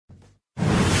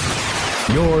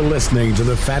You're listening to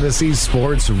the Fantasy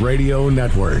Sports Radio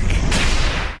Network.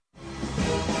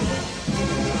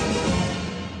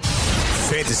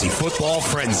 Fantasy Football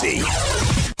Frenzy.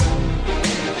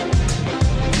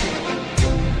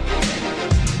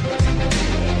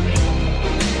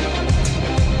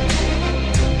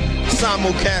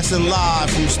 Simulcasting live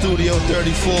from Studio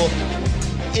 34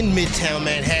 in Midtown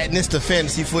Manhattan. It's the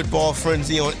Fantasy Football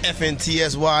Frenzy on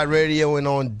FNTSY Radio and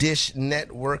on Dish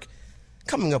Network.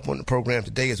 Coming up on the program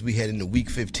today as we head into Week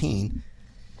 15,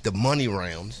 the money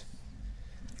rounds.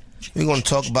 We're going to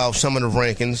talk about some of the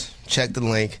rankings. Check the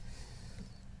link.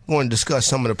 We're going to discuss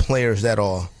some of the players that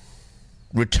are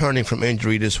returning from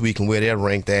injury this week and where they're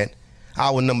ranked at.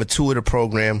 Hour number 2 of the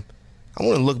program, I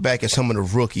want to look back at some of the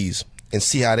rookies and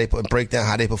see how they break down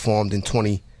how they performed in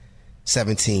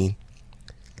 2017.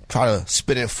 Try to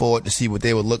spin it forward to see what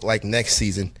they would look like next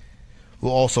season.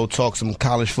 We'll also talk some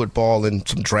college football and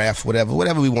some draft,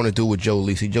 whatever we want to do with Joe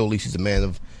Lisi. Joe Lisi's a man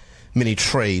of many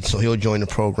trades, so he'll join the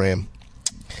program.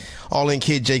 All-in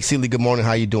kid Jake Seeley, good morning.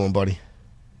 How you doing, buddy?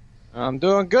 I'm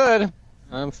doing good.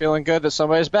 I'm feeling good that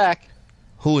somebody's back.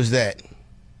 Who is that?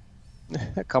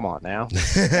 Come on now.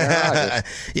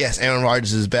 Yes, Aaron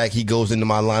Rodgers is back. He goes into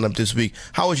my lineup this week.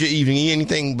 How was your evening?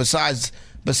 Anything besides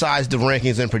the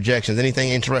rankings and projections? Anything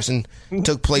interesting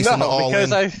took place in the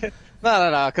all-in?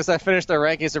 No, because I finished the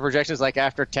rankings and projections like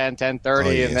after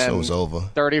 10:30, and then so it was over.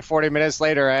 30, 40 minutes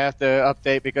later, I have to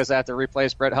update because I have to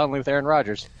replace Brett Hundley with Aaron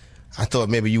Rodgers. I thought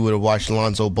maybe you would have watched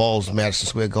Lonzo Ball's Madison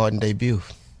Square Garden debut.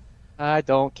 I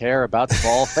don't care about the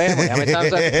Ball family. How many times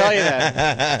do I have to tell you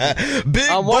that?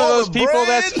 I'm one of those people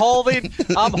that's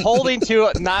holding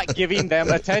to not giving them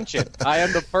attention. I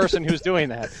am the person who's doing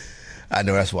that. I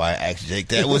know, that's why I asked Jake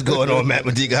that. What's going on, Matt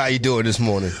Medica? How you doing this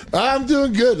morning? I'm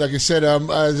doing good. Like I said,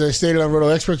 as I stated on Roto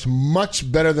Experts,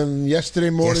 much better than yesterday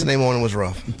morning. Yesterday morning was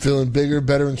rough. Feeling bigger,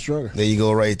 better, and stronger. There you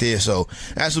go right there. So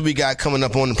that's what we got coming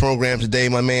up on the program today.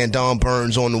 My man Don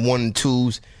Burns on the 1 and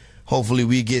 2s. Hopefully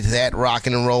we get that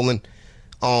rocking and rolling.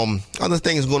 Other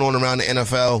things going on around the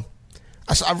NFL.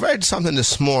 I read something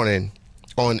this morning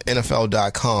on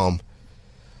NFL.com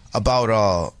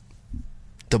about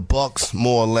the Bucs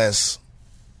more or less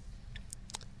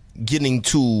getting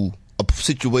to a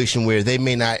situation where they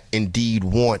may not indeed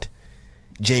want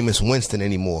Jameis Winston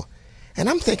anymore. And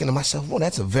I'm thinking to myself, well,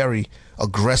 that's a very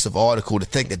aggressive article to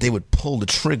think that they would pull the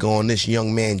trigger on this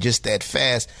young man just that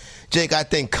fast. Jake, I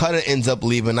think Cutter ends up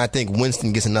leaving. I think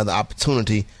Winston gets another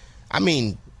opportunity. I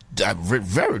mean,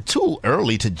 very too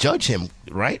early to judge him,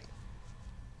 right?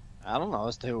 I don't know.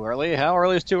 It's too early. How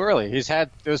early is too early? This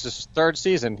is his third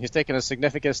season. He's taken a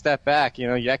significant step back.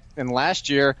 And last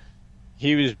year,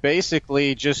 he was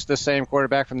basically just the same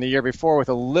quarterback from the year before with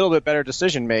a little bit better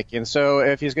decision-making. So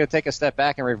if he's going to take a step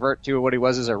back and revert to what he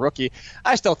was as a rookie,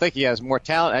 I still think he has more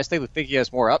talent. I still think he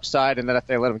has more upside, and that if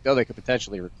they let him go, they could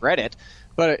potentially regret it.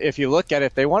 But if you look at it,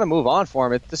 if they want to move on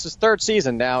for him, this is third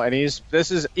season now, and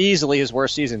this is easily his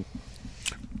worst season.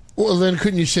 Well, then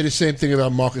couldn't you say the same thing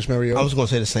about Marcus Mariota? I was going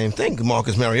to say the same thing.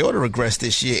 Marcus Mariota regressed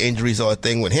this year. Injuries are a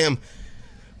thing with him.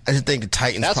 I just think the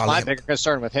Titans That's my bigger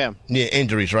concern with him. Yeah,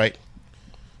 injuries, right?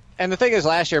 And the thing is,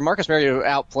 last year, Marcus Mariota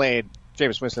outplayed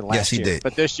Jameis Winston last year. Yes, he did.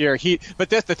 But this year,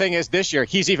 this year,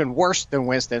 he's even worse than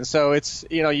Winston. So it's,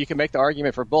 you can make the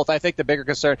argument for both. I think the bigger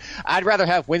concern, I'd rather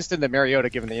have Winston than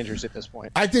Mariota given the injuries at this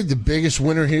point. I think the biggest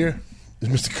winner here is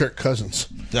Mr. Kirk Cousins.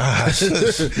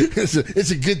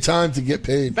 It's a good time to get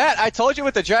paid. Matt, I told you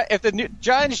if the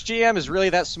Giants GM is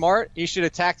really that smart, he should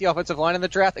attack the offensive line in the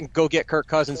draft and go get Kirk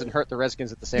Cousins and hurt the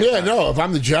Redskins at the same time. Yeah, no, if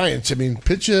I'm the Giants,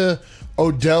 pitch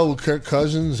Odell with Kirk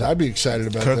Cousins, I'd be excited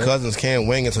about that. Kirk Cousins can't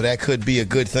wing it, so that could be a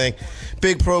good thing.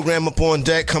 Big program up on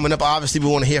deck coming up. Obviously, we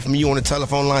want to hear from you on the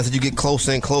telephone lines as you get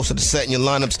closer and closer to setting your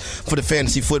lineups for the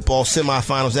fantasy football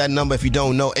semifinals. That number, if you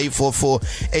don't know,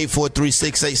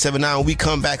 844-843-6879. When we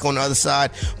come back on the other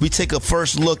side, we take a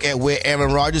first look at where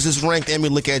Aaron Rodgers is ranked, and we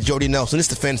look at Jordy Nelson. It's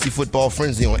the Fantasy Football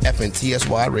Frenzy on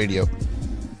FNTSY Radio.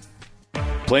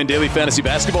 Playing daily fantasy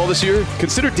basketball this year?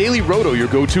 Consider Daily Roto your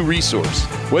go-to resource.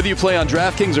 Whether you play on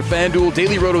DraftKings or FanDuel,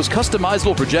 Daily Roto's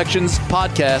customizable projections,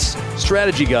 podcasts,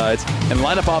 strategy guides, and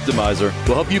lineup optimizer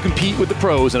will help you compete with the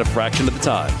pros in a fraction of the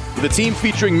time. With a team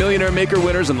featuring Millionaire Maker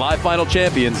winners and live final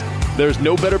champions, there's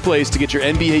no better place to get your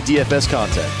NBA DFS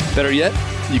content. Better yet,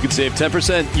 you can save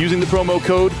 10% using the promo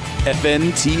code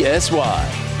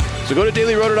FNTSY. So go to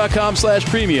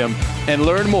dailyroto.com/premium and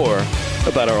learn more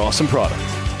about our awesome product.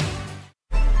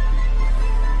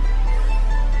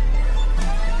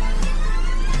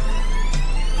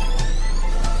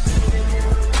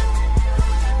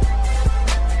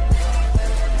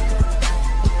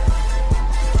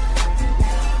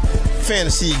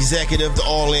 fantasy executive, the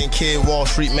all-in kid, Wall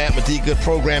Street Matt Medica. The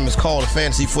program is called the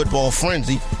Fantasy Football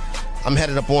Frenzy. I'm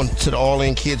headed up on to the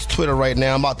All-In Kids Twitter right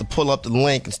now. I'm about to pull up the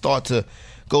link and start to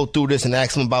go through this and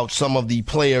ask them about some of the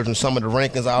players and some of the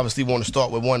rankings. I obviously want to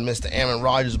start with one, Mr. Aaron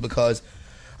Rodgers, because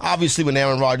obviously when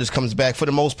Aaron Rodgers comes back, for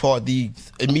the most part, the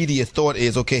immediate thought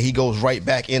is, okay, he goes right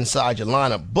back inside your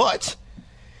lineup. But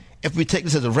if we take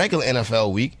this as a regular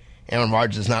NFL week, Aaron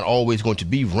Rodgers is not always going to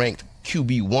be ranked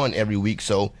QB1 every week.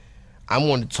 So I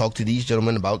wanted to talk to these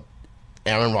gentlemen about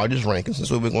Aaron Rodgers' rankings.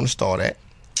 That's where we're going to start at.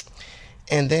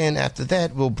 And then after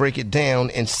that, we'll break it down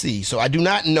and see. So I do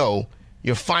not know.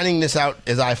 You're finding this out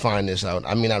as I find this out.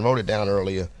 I mean, I wrote it down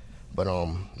earlier, but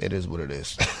it is what it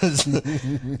is.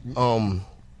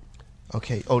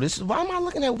 Okay. Oh, this is why am I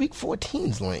looking at Week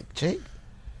 14's link, Jake?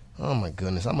 Oh my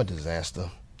goodness, I'm a disaster.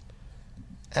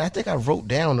 And I think I wrote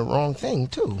down the wrong thing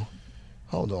too.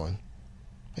 Hold on.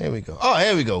 Here we go. Oh,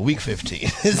 here we go. Week 15.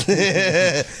 It's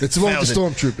the one with the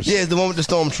Stormtroopers. Yeah, it's the one with the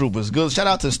Stormtroopers. Good. Shout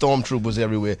out to the Stormtroopers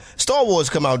everywhere. Star Wars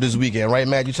come out this weekend, right,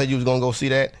 Matt? You said you was going to go see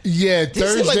that? Yeah, Thursday.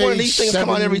 Thursday. It seems like one of these things come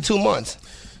out every 2 months.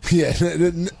 Yeah,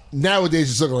 nowadays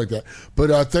it's looking like that.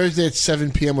 But Thursday at 7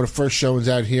 p.m. when the first showing's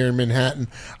out here in Manhattan,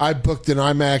 I booked an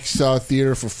IMAX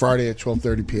theater for Friday at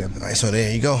 12:30 p.m. All right, so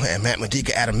there you go. And Matt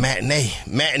Medica at a matinee.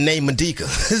 Matinee Medica.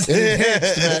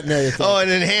 Enhanced matinee. Oh, an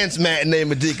enhanced matinee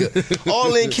Medica.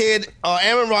 All in, kid.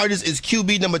 Aaron Rodgers is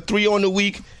QB number 3 on the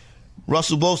week.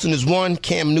 Russell Wilson is 1.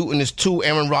 Cam Newton is 2.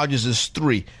 Aaron Rodgers is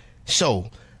 3.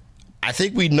 So I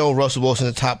think we know Russell Wilson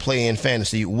is the top player in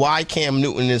fantasy. Why Cam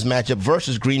Newton in this matchup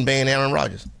versus Green Bay and Aaron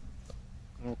Rodgers?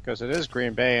 Because it is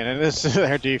Green Bay, and it is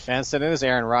their defense, and it is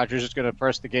Aaron Rodgers who's going to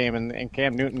burst the game, and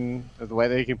Cam Newton, the way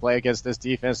that he can play against this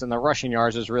defense and the rushing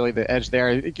yards is really the edge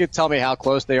there. You could tell me how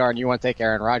close they are, and you want to take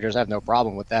Aaron Rodgers. I have no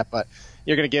problem with that, but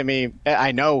you're going to give me –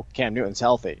 I know Cam Newton's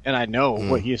healthy, and I know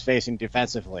what he's facing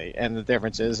defensively, and the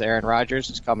difference is Aaron Rodgers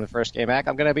is coming the first game back.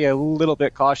 I'm going to be a little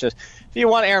bit cautious. If you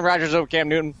want Aaron Rodgers over Cam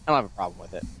Newton, I don't have a problem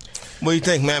with it. What do you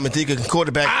think, Matt Medica?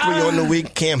 Quarterback 3 on the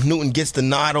week. Cam Newton gets the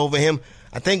nod over him.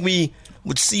 I think we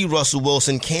would see Russell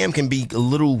Wilson. Cam can be a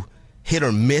little hit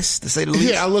or miss, to say the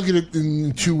least. Yeah, I look at it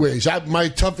in 2 ways. My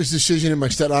toughest decision in my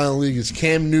Staten Island League is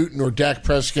Cam Newton or Dak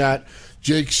Prescott.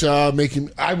 Jake's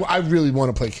making. I really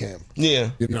want to play Cam.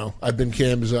 Yeah, you know, I've been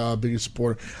Cam's biggest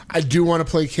supporter. I do want to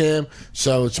play Cam,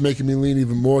 so it's making me lean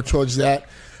even more towards that.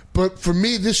 But for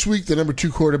me this week, the number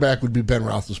 2 quarterback would be Ben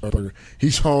Roethlisberger.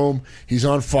 He's home. He's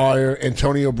on fire.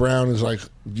 Antonio Brown is like,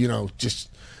 you know, just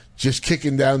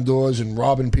kicking down doors and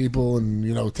robbing people and,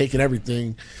 you know, taking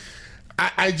everything.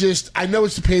 I know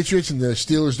it's the Patriots and the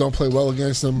Steelers don't play well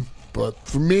against them. But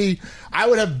for me, I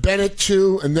would have Bennett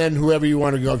 2, and then whoever you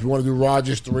want to go. If you want to do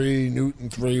Rodgers 3, Newton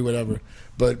 3, whatever.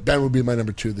 But Ben would be my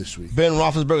number 2 this week. Ben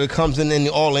Roethlisberger comes in the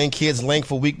All-In Kids link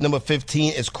for week number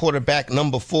 15. It's quarterback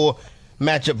number 4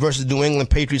 matchup versus New England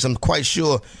Patriots. I'm quite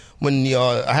sure when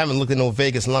I haven't looked at no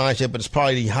Vegas lines yet, but it's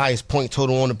probably the highest point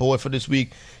total on the board for this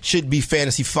week. Should be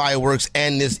fantasy fireworks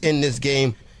and in this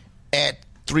game at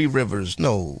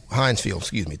Heinz Field.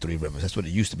 Excuse me, 3 Rivers. That's what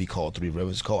it used to be called, 3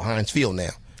 Rivers. It's called Heinz Field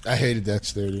now. I hated that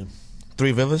stadium.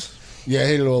 3 Rivers? Yeah, I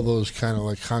hated all those kind of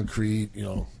like concrete, you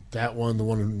know, that one, the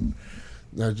one.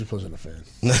 No, I just wasn't a fan.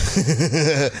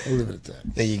 I'll leave it at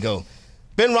that. There you go.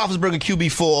 Ben Roethlisberger,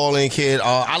 QB4, all-in kid.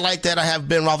 I like that. I have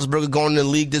Ben Roethlisberger going in the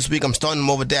league this week. I'm starting him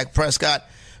over Dak Prescott.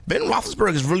 Ben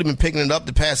Roethlisberger has really been picking it up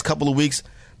the past couple of weeks.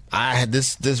 I had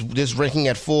this ranking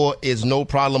at 4 is no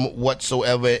problem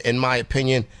whatsoever, in my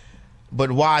opinion.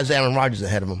 But why is Aaron Rodgers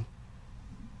ahead of him?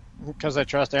 Because I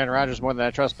trust Aaron Rodgers more than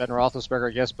I trust Ben Roethlisberger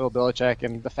against Bill Belichick,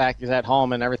 and the fact he's at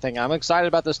home and everything. I'm excited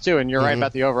about this too, and you're right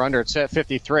about the over-under. It's at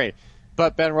 53.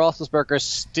 But Ben Roethlisberger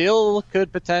still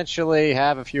could potentially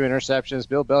have a few interceptions.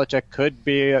 Bill Belichick could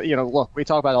be, look, we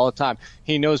talk about it all the time.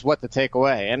 He knows what to take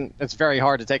away, and it's very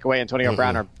hard to take away Antonio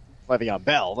Brown or Le'Veon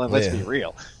Bell, let's be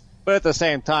real. But at the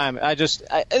same time, it's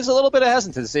a little bit of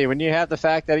hesitancy when you have the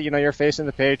fact that, you're facing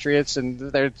the Patriots and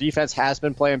their defense has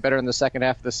been playing better in the second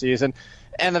half of the season.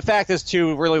 And the fact is,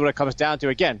 too, really what it comes down to,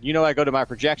 again, I go to my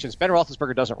projections. Ben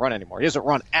Roethlisberger doesn't run anymore. He doesn't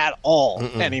run at all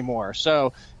anymore.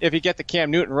 So if you get the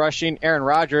Cam Newton rushing, Aaron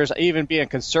Rodgers even being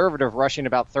conservative rushing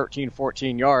about 13,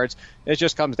 14 yards, it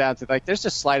just comes down to, there's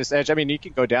just slightest edge. I mean, you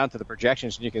can go down to the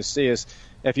projections and you can see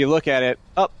if you look at it,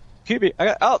 QB.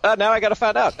 Now I got to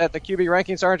find out that the QB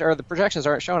rankings or the projections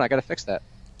aren't showing. I got to fix that.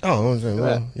 Oh,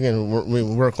 well,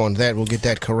 we'll work on that. We'll get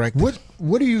that corrected.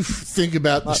 What do you think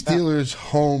about the Steelers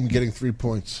home getting 3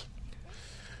 points?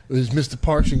 Is Mr.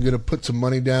 Parson going to put some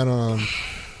money down on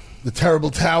the terrible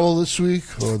towel this week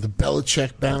or the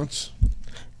Belichick bounce?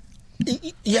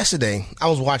 Yesterday, I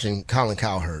was watching Colin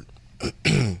Cowherd.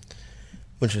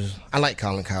 I like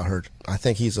Colin Cowherd. I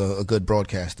think he's a good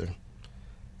broadcaster.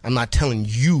 I'm not telling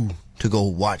you to go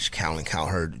watch Colin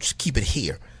Cowherd. Just keep it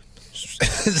here.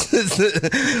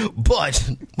 But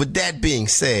with that being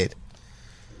said,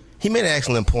 he made an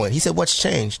excellent point. He said, what's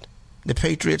changed? The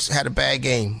Patriots had a bad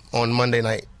game on Monday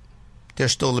night. They're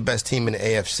still the best team in the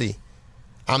AFC.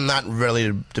 I'm not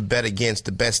ready to bet against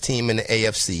the best team in the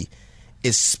AFC,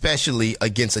 especially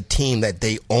against a team that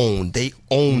they own. They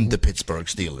own the Pittsburgh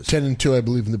Steelers. 10-2, I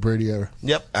believe, in the Brady era.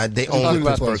 Yep, they own the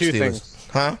Pittsburgh Steelers. Things.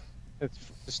 Huh?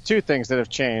 There's two things that have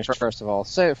changed. First of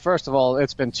all,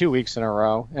 it's been 2 weeks in a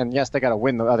row, and yes, they got to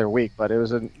win the other week, but it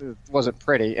wasn't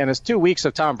pretty. And it's 2 weeks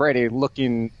of Tom Brady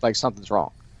looking like something's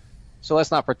wrong. So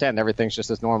let's not pretend everything's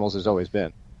just as normal as it's always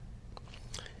been.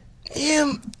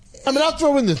 Yeah, I mean, I'll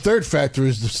throw in the third factor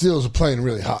is the Steelers are playing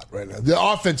really hot right now. The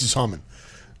offense is humming.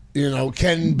 You know,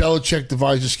 can Belichick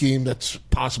devise a scheme? That's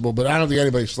possible, but I don't think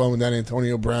anybody's slowing down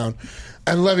Antonio Brown.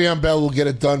 And Le'Veon Bell will get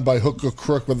it done by hook or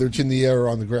crook, whether it's in the air or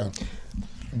on the ground.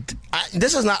 I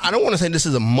don't want to say this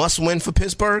is a must-win for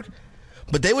Pittsburgh,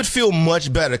 but they would feel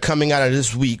much better coming out of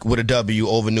this week with a W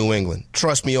over New England.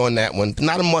 Trust me on that one.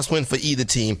 Not a must-win for either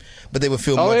team, but they would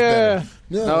feel much better.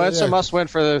 No, it's a must-win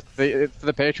for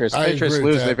the Patriots. The Patriots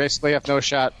lose, they basically have no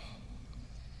shot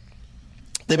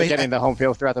getting the home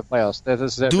field throughout the playoffs.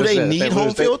 Do they need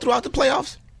home field throughout the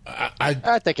playoffs?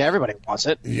 I think everybody wants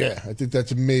it. Yeah, I think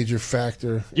that's a major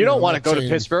factor. You don't want to go to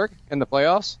Pittsburgh in the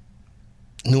playoffs?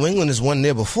 New England has won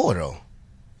there before, though.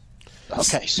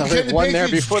 Okay, so they've won there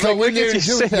before. They win there and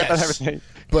do everything.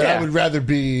 But I would rather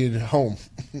be at home.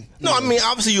 No, I mean,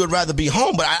 obviously you would rather be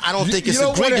home, but I don't think it's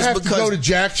egregious because to go to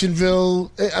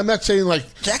Jacksonville. I'm not saying like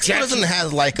Jacksonville doesn't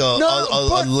have like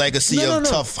a legacy of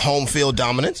tough home field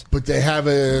dominance. But they have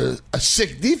a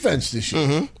sick defense this year.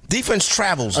 Mm-hmm. Defense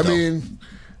travels, though. I mean,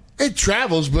 it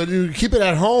travels, but you keep it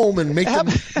at home and make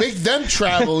them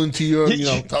travel into your,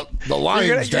 the Lions.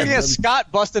 You're going to get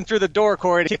Scott busting through the door,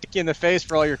 Corey, to kick you in the face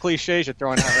for all your cliches you're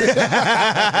throwing out.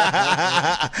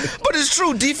 But it's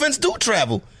true. Defense do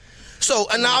travel. So,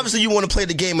 and obviously you want to play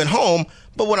the game at home,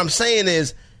 but what I'm saying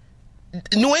is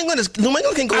New England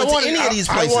can go into any of these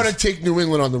places. I want to take New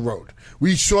England on the road.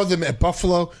 We saw them at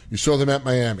Buffalo. You saw them at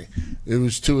Miami. It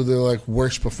was two of their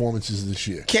worst performances this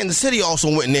year. Kansas City also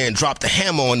went in there and dropped the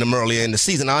hammer on them earlier in the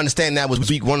season. I understand that was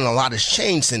week one and a lot has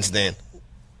changed since then.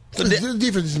 So the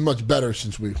defense is much better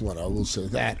since week one. I will say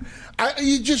that.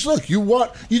 You just look. You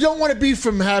don't want to be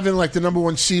from having the number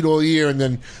one seed all year and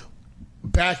then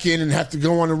back in and have to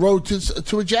go on the road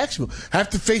to a Jacksonville.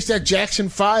 Have to face that Jackson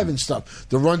 5 and stuff.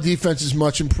 The run defense is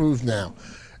much improved now.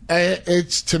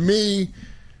 It's, to me,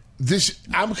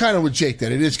 I'm kind of with Jake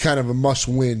that it is kind of a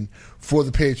must-win for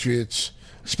the Patriots,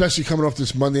 especially coming off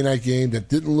this Monday night game that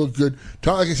didn't look good.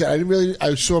 Like I said,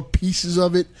 I saw pieces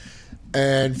of it,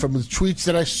 and from the tweets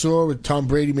that I saw with Tom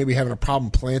Brady maybe having a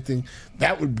problem planting,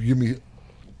 that would give me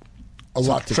a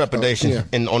lot of trepidation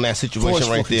on that situation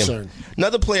right there. Concern.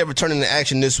 Another player returning to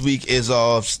action this week is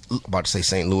about to say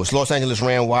St. Louis, Los Angeles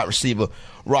Rams wide receiver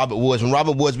Robert Woods. When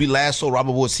Robert Woods, we last saw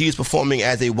Robert Woods, he was performing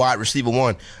as a wide receiver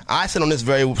one. I said on this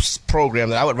very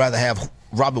program that I would rather have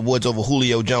Robert Woods over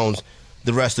Julio Jones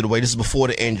the rest of the way. This is before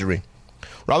the injury.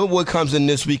 Robert Woods comes in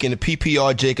this week in the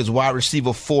PPR, Jake, as wide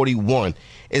receiver 41.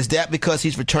 Is that because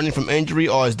he's returning from injury,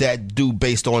 or is that due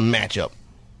based on matchup?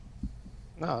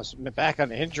 No, it's back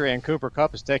on injury, and Cooper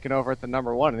Kupp is taking over at the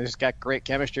number one, and he's got great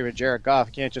chemistry with Jared Goff.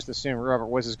 You can't just assume Robert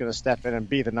Woods is going to step in and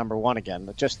be the number one again.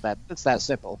 But it's that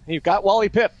simple. You've got Wally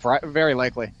Pipp, very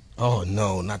likely. Oh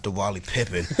no, not the Wally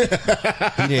Pippin.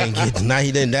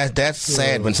 He didn't. That's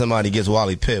sad when somebody gets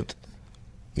Wally pipped.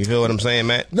 You feel what I'm saying,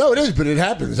 Matt? No, it is, but it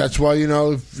happens. That's why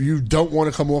if you don't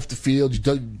want to come off the field, you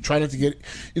try not to get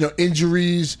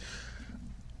injuries.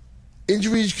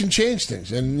 Injuries can change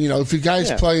things. And, if your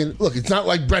guy's playing... Look, it's not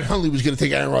like Brett Hundley was going to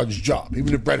take Aaron Rodgers' job,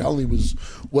 even if Brett Hundley was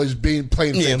playing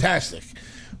fantastic.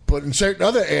 But in certain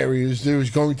other areas, there is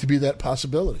going to be that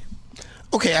possibility.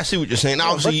 Okay, I see what you're saying.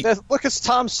 Obviously, look, it's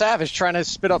Tom Savage trying to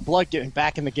spit up blood getting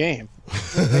back in the game.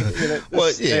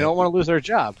 They don't want to lose their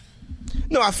job.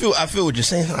 No, I feel what you're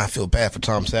saying. I feel bad for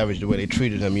Tom Savage, the way they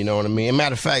treated him, you know what I mean? As a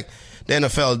matter of fact, the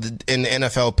NFL and the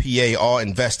NFLPA are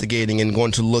investigating and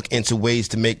going to look into ways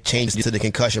to make changes to the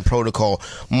concussion protocol,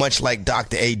 much like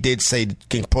Dr. A did say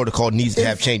the protocol needs to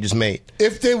have changes made.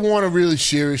 If they want to really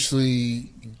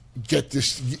seriously get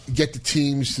the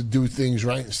teams to do things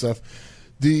right and stuff,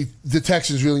 the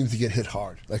Texans really need to get hit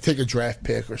hard. Like take a draft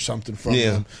pick or something from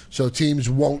them so teams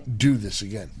won't do this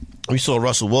again. We saw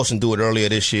Russell Wilson do it earlier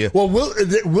this year. Well,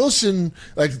 Wilson,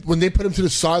 like when they put him to the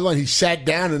sideline, he sat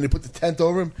down and they put the tent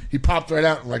over him. He popped right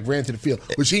out and like ran to the field,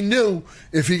 which he knew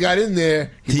if he got in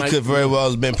there, he could very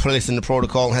well have been placed in the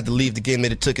protocol and had to leave the game. They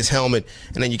took his helmet,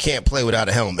 and then you can't play without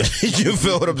a helmet. You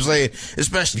feel what I'm saying?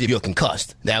 Especially if you're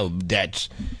concussed. That's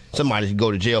somebody should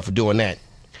go to jail for doing that.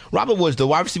 Robert Woods, the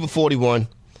wide receiver 41.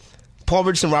 Paul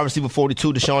Richardson, wide receiver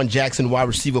 42. Deshaun Jackson, wide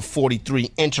receiver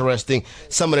 43. Interesting.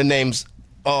 Some of the names.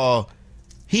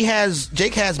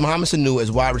 Jake has Mohamed Sanu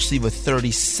as wide receiver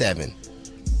 37.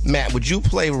 Matt, would you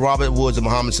play Robert Woods or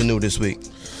Mohamed Sanu this week?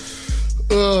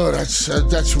 Oh,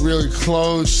 that's really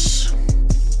close.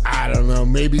 I don't know.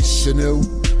 Maybe Sanu.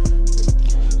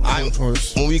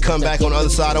 When we come back on the other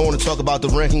side, I want to talk about the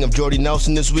ranking of Jordy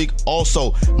Nelson this week.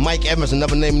 Also, Mike Evans,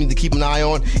 another name we need to keep an eye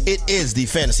on. It is the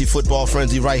Fantasy Football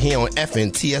Frenzy right here on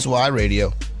FNTSY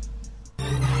Radio.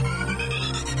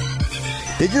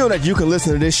 Did you know that you can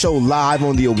listen to this show live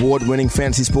on the award-winning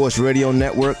Fantasy Sports Radio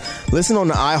Network? Listen on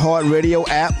the iHeartRadio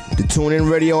app, the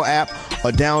TuneIn Radio app,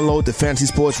 or download the Fantasy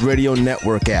Sports Radio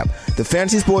Network app. The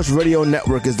Fantasy Sports Radio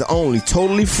Network is the only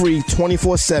totally free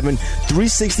 24/7,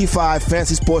 365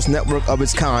 Fantasy Sports Network of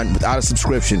its kind without a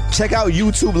subscription. Check out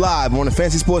YouTube Live on the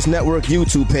Fantasy Sports Network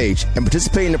YouTube page and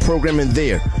participate in the programming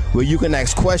there, where you can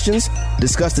ask questions,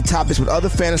 discuss the topics with other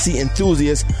fantasy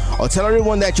enthusiasts, or tell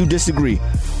everyone that you disagree.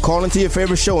 Call into your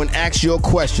favorite show and ask your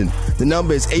question. The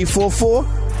number is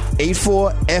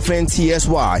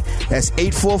 844-84-FNTSY. That's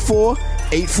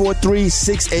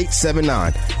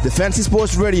 844-843-6879. The Fantasy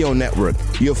Sports Radio Network,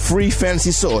 your free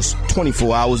fantasy source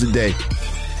 24 hours a day.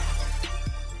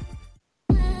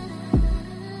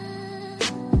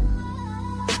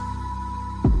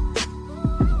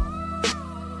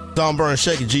 Don Burns,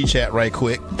 shake your G-chat right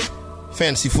quick.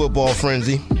 Fantasy Football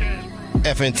Frenzy,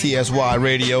 FNTSY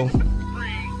Radio.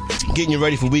 Getting you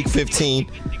ready for Week 15.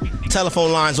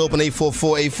 Telephone lines open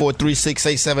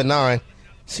 844-843-6879.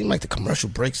 Seems like the commercial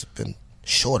breaks have been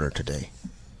shorter today.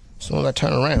 As soon as I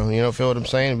turn around, feel what I'm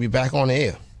saying? We'll be back on the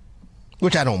air,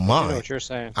 which I don't mind. I know what you're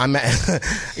saying.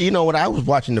 You know what? I was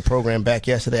watching the program back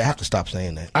yesterday. I have to stop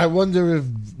saying that. I wonder if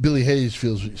Billy Hayes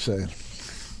feels what you're saying.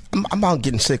 I'm about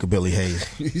getting sick of Billy Hayes.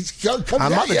 I'm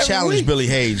about to challenge Billy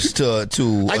Hayes to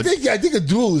I think a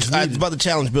duel is needed. I'm about to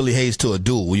challenge Billy Hayes to a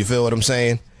duel. You feel what I'm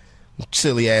saying?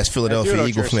 Silly ass Philadelphia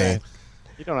Eagle fan.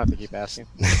 You don't have to keep asking.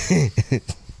 I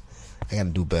got to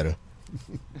do better.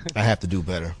 I have to do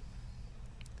better.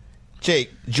 Jake,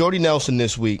 Jordy Nelson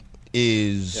this week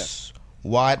is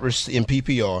in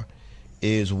PPR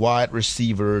is wide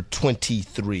receiver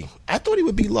 23. I thought he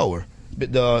would be lower,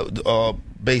 but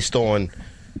based on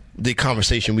the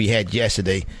conversation we had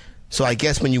yesterday. So I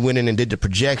guess when you went in and did the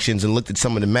projections and looked at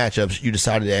some of the matchups, you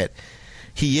decided that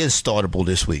he is startable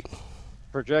this week.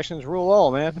 Projections rule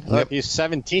all, man. Yep. He's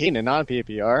 17 in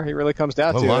non-PPR. He really comes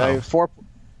down to wow.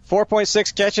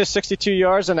 4.6 catches, 62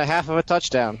 yards, and a half of a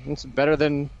touchdown. It's better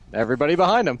than everybody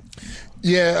behind him.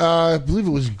 Yeah, I believe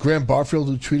it was Graham Barfield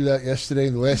who tweeted out yesterday.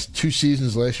 In the last two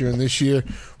seasons, last year and this year,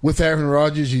 with Aaron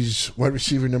Rodgers, he's wide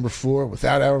receiver number 4.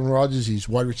 Without Aaron Rodgers, he's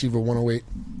wide receiver 108.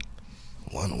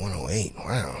 108,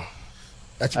 wow.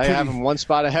 I have him one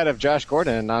spot ahead of Josh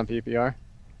Gordon in non-PPR.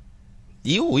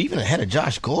 You even ahead of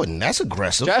Josh Gordon. That's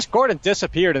aggressive. Josh Gordon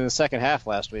disappeared in the second half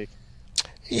last week.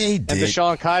 Yeah, he did. And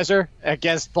Deshaun Kaiser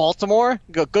against Baltimore.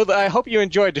 Good. I hope you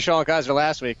enjoyed Deshaun Kaiser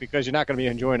last week because you're not going to be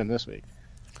enjoying him this week.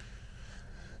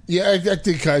 Yeah, I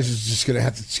think Kaiser's just going to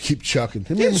have to keep chucking.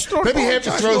 Maybe half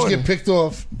the throws get picked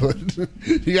off, but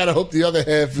you got to hope the other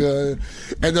half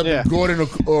end up in Gordon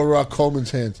or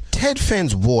Coleman's hands. Ted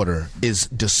Finn's water is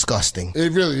disgusting.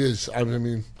 It really is. I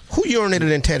mean, who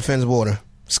urinated in Ted Finn's water?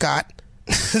 Scott?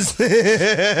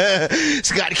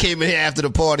 Scott came in here after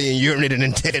the party and urinated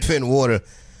in Ted Finn water.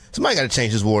 Somebody got to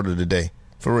change his water today.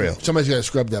 For real. Somebody's got to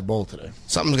scrub that bowl today.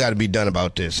 Something's got to be done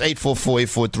about this.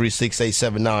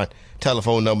 844-843-6879.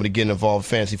 Telephone number to get involved.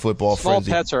 Fantasy Football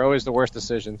Frenzy. Small pets are always the worst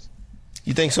decisions.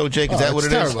 You think so, Jake? Is that what it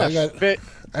terrible. is? I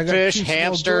got fish,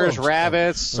 hamsters,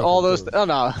 rabbits, all those.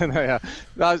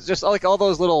 Just like all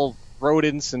those little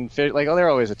rodents and fish. Like, they're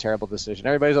always a terrible decision.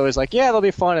 Everybody's always like, yeah, they'll be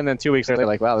fun, and then 2 weeks later, they're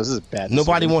like, wow, this is a bad decision.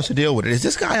 Nobody wants to deal with it. Is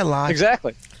this guy alive?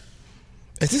 Exactly.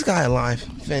 Is this guy alive,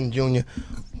 Finn Jr.?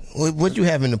 What'd you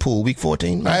have in the pool? Week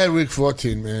 14? I had week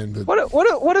 14, man. But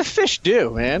what do fish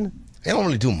do, man? They don't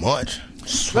really do much.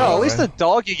 No, at least the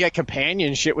dog, you get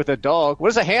companionship with a dog. What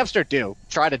does a hamster do?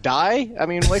 Try to die? I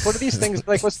mean, like, what are these things?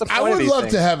 Like, what's the point I of would these love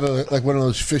things? to have one of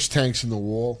those fish tanks in the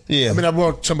wall. Yeah. I mean, I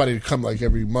want somebody to come like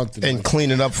every month And like,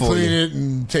 clean it up for clean you. it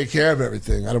and take care of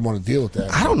everything. I don't want to deal with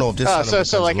that. I don't know if this.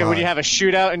 So like, would you have a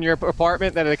shootout in your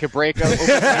apartment that it could break up?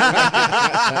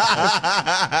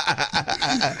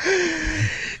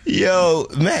 Yo,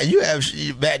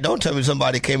 Matt, don't tell me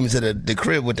somebody came into the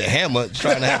crib with the hammer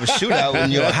trying to have a shootout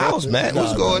in your house, Matt.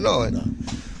 What's going on?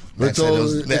 Matt said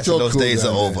those days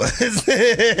are over.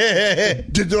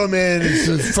 The doorman is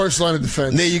the first line of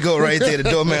defense. There you go, right there. The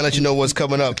doorman let you know what's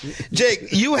coming up.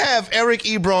 Jake, you have Eric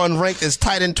Ebron ranked as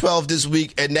tight end 12 this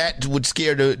week, and that would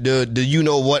scare the you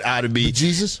know what out of me. The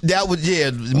Jesus? That would,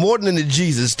 more than the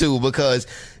Jesus too, because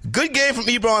good game from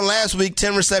Ebron last week,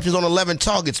 10 receptions on 11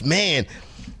 targets. Man,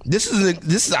 this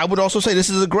is. I would also say this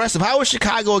is aggressive. How is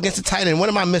Chicago against the tight end? What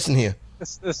am I missing here?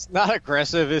 It's not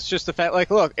aggressive. It's just the fact, like,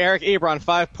 look, Eric Ebron,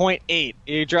 5.8.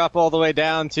 You drop all the way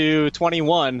down to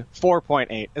 21,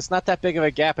 4.8. It's not that big of a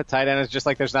gap at tight end. It's just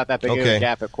like there's not that big of a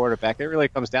gap at quarterback. It really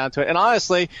comes down to it. And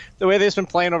honestly, the way they've been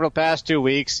playing over the past 2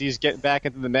 weeks, he's getting back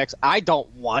into the mix. I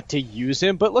don't want to use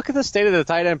him, but look at the state of the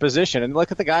tight end position and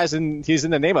look at the guys he's in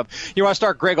the name of. You want to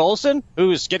start Greg Olsen,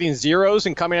 who's getting zeros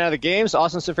and coming out of the games?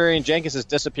 Austin Seferian-Jenkins has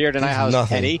disappeared, and I have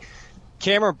Petty.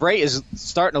 Cameron Brate is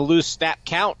starting to lose snap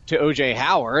count to O.J.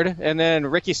 Howard. And then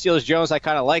Ricky Seals-Jones I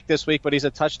kind of like this week, but he's a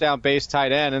touchdown-based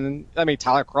tight end. And, I mean,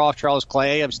 Tyler Kroft, Charles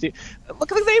Clay. Look at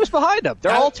the names behind him.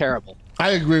 They're all terrible. I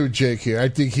agree with Jake here. I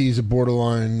think he's a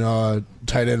borderline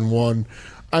tight end 1.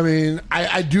 I mean,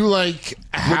 I do like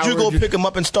Howard. Would you go pick him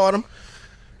up and start him?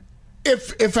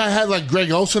 If I had like Greg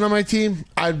Olsen on my team,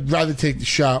 I'd rather take the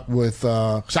shot with.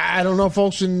 Cause I don't know if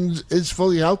Olsen is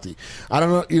fully healthy. I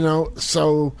don't know,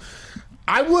 so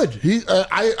I would.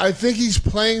 I think he's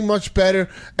playing much better,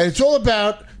 and it's all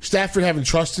about Stafford having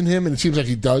trust in him, and it seems like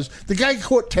he does. The guy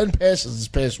caught 10 passes this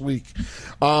past week,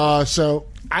 so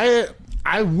I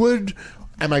would.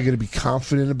 Am I going to be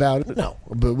confident about it? No.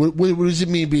 But what does it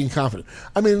mean being confident?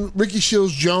 I mean, Ricky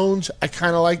Seals-Jones, I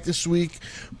kind of like this week,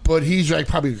 but he's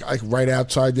probably right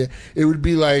outside there. It would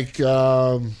be like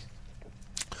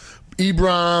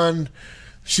Ebron,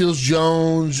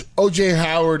 Seals-Jones, O.J.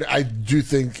 Howard. I do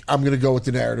think I'm going to go with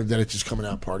the narrative that it's just coming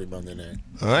out party Monday night.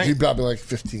 All right. He'd probably like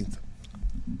 15th.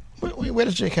 Where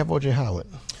does Jake have O.J. Howard?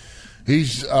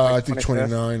 He's, I think,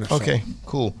 29 or something. Okay,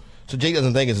 cool. So Jake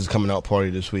doesn't think it's his coming out party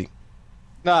this week.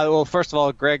 No, well, first of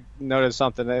all, Greg noted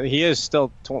something. He is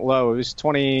still low. He's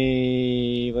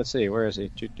 20. Let's see, where is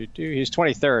he? He's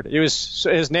 23rd.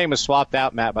 His name was swapped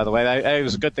out, Matt. By the way, it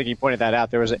was a good thing he pointed that out.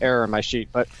 There was an error in my sheet,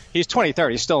 but he's 23rd.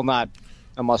 He's still not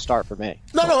a must start for me.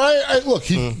 No. I look.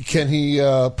 Can he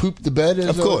poop the bed? As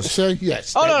of course. Say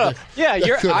yes. Oh no. Yeah,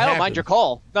 I don't mind your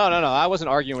call. No. I wasn't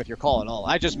arguing with your call at all.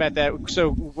 I just meant that.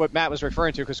 So what Matt was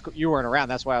referring to, because you weren't around,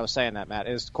 that's why I was saying that, Matt,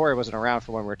 is Corey wasn't around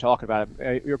for when we were talking about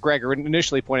it. Greg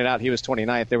initially pointed out he was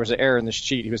 29th. There was an error in the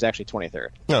sheet. He was actually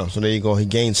 23rd. No, so there you go. He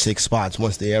gained 6 spots.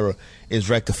 Once the error is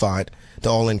rectified, the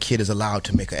all-in kid is allowed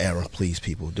to make an error. Please,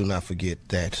 people, do not forget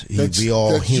that we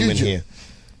all human Juju. here.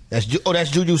 That's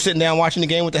Juju sitting down watching the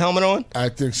game with the helmet on? I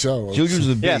think so. Juju's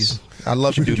a beast. Yes. I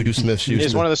love Juju Smith-Schuster.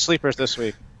 He's one of the sleepers this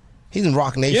week. He's in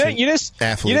Rock Nation. You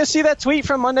didn't see that tweet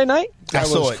from Monday night? I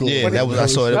saw it. Cool. Yeah, I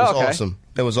saw it. It was okay. awesome.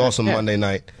 It was awesome Monday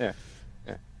night. Yeah.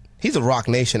 He's a Rock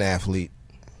Nation athlete.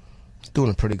 He's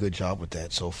doing a pretty good job with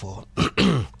that so far.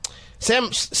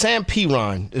 Sam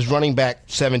Perine is running back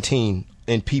 17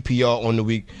 in PPR on the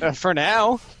week. For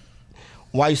now.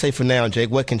 Why you say for now,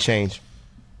 Jake? What can change?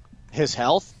 His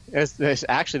health.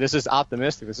 Actually, this is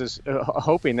optimistic. This is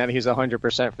hoping that he's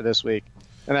 100% for this week.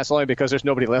 And that's only because there's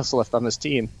nobody else left on this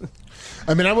team.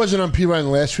 I mean, I wasn't on Perine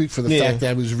last week for the fact that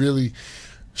I was really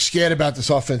scared about this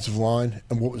offensive line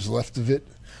and what was left of it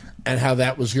and how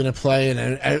that was going to play.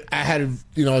 And I had,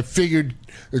 I figured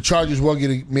the Chargers were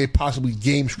going to possibly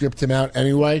game script him out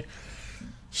anyway.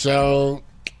 So,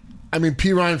 I mean,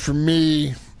 Perine for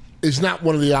me is not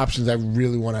one of the options I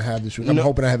really want to have this week. I'm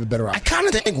hoping I have a better option. I kind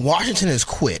of think Washington has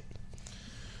quit.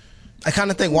 I kind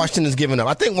of think Washington has given up.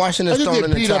 I think Washington is throwing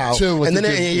in the towel. Too, and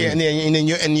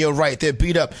then you're right. They're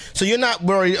beat up. So you're not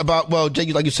worried about, well,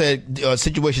 Jake, like you said,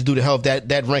 situations due to health,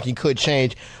 that ranking could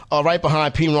change. Right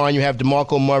behind Perine, you have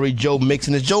DeMarco Murray, Joe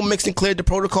Mixon. Has Joe Mixon cleared the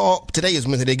protocol? Today is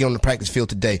Wednesday. They get on the practice field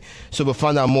today. So we'll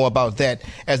find out more about that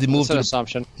as we move That's an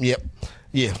assumption. Yep.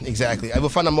 Yeah, exactly. I will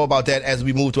find out more about that as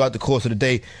we move throughout the course of the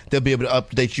day. They'll be able to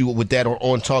update you with that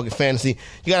on Target Fantasy.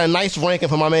 You got a nice ranking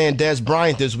for my man Dez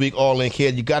Bryant this week, all in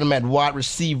kid. You got him at wide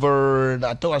receiver.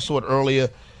 I thought I saw it earlier.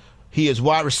 He is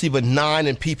wide receiver 9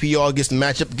 in PPR against the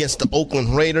matchup against the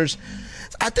Oakland Raiders.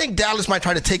 I think Dallas might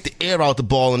try to take the air out the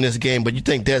ball in this game, but you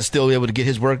think Dez still able to get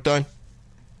his work done?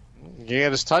 You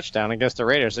get his touchdown against the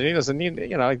Raiders, and he doesn't need,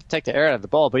 take the air out of the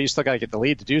ball, but you still got to get the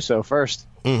lead to do so first.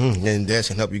 Mm-hmm. And Dez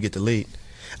can help you get the lead.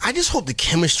 I just hope the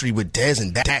chemistry with Dez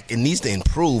and Dak, it needs to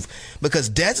improve, because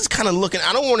Dez is kind of looking,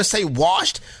 I don't want to say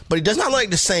washed, but he does not look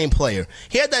like the same player.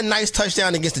 He had that nice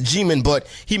touchdown against the G-Men, but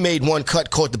he made one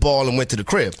cut, caught the ball, and went to the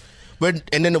crib. And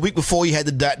then the week before, he had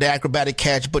the acrobatic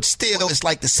catch, but still, it's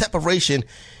like the separation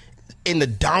in the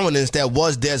dominance that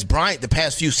was Dez Bryant the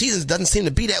past few seasons doesn't seem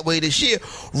to be that way this year.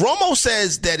 Romo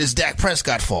says that it's Dak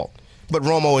Prescott's fault, but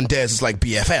Romo and Dez is like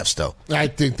BFFs, though. I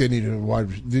think they need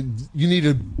you need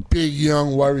a big,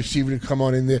 young wide receiver to come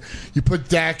on in there. You put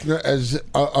Dak as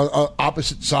a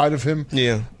opposite side of him.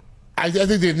 Yeah. I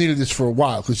think they've needed this for a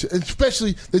while, because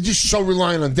especially they're just so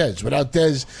reliant on Dez. Without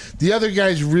Dez, the other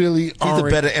guys really aren't.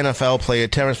 He's a better NFL player.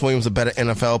 Terrence Williams is a better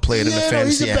NFL player than the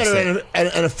fantasy he's a better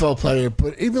NFL player.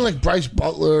 But even like Bryce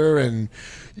Butler, and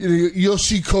you'll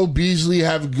see Cole Beasley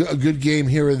have a good game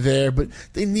here or there, but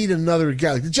they need another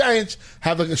guy. Like the Giants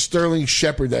have like a Sterling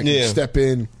Shepard that can step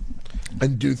in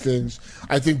and do things.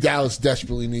 I think Dallas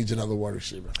desperately needs another wide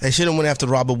receiver. They should have went after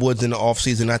Robert Woods in the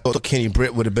offseason. I thought Kenny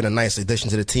Britt would have been a nice addition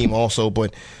to the team also,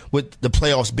 but with the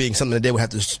playoffs being something that they would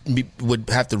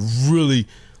have to really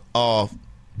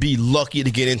be lucky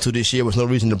to get into this year. There was no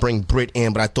reason to bring Britt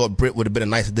in, but I thought Britt would have been a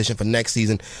nice addition for next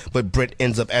season, but Britt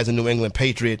ends up as a New England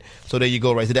Patriot. So there you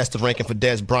go, right? So that's the ranking for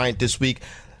Dez Bryant this week.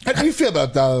 How do you feel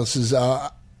about Dallas's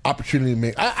opportunity to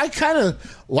make? I kind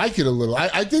of like it a little.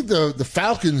 I think the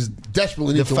Falcons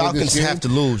desperately need to win this game. The Falcons have to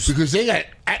lose, because they got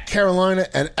at Carolina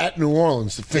and at New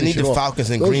Orleans to finish. They need the Falcons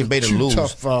and Green Bay to lose.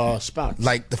 Tough spots.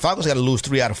 Like the Falcons got to lose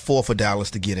 3 out of 4 for Dallas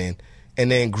to get in,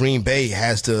 and then Green Bay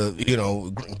has to.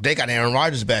 They got Aaron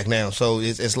Rodgers back now, so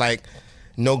it's like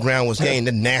no ground was gained.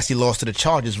 The nasty loss to the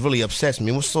Chargers really upsets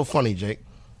me. What's so funny, Jake?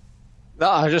 No,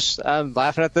 I'm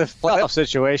laughing at the playoff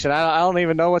situation. I don't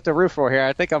even know what to root for here.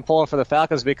 I think I'm pulling for the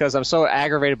Falcons because I'm so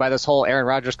aggravated by this whole Aaron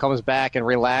Rodgers comes back and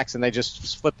relax, and they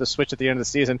just flip the switch at the end of the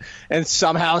season and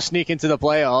somehow sneak into the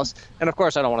playoffs. And of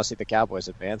course, I don't want to see the Cowboys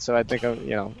advance. So I think,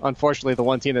 unfortunately, the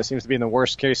one team that seems to be in the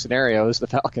worst case scenario is the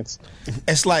Falcons.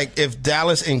 It's like if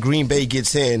Dallas and Green Bay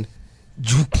gets in,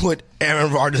 you put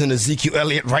Aaron Rodgers and Ezekiel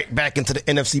Elliott right back into the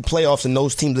NFC playoffs, and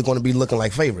those teams are going to be looking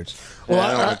like favorites. Well,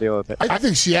 I don't want to deal with it. I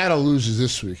think Seattle loses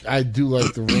this week. I do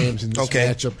like the Rams in this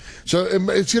matchup. So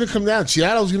it's going to come down.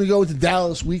 Seattle's going to go into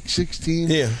Dallas week 16.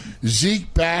 Yeah.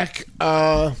 Zeke back.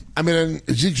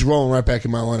 Zeke's rolling right back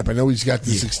in my lineup. I know he's got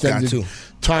this extended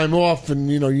time off,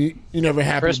 and you never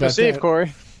happy Christmas about Eve, that.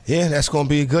 Corey. Yeah, that's going to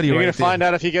be a goodie. You're right going to find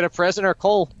out if you get a present or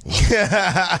Cole.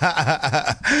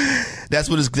 That's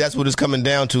what it's coming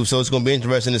down to. So it's going to be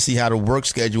interesting to see how the work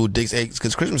schedule dictates.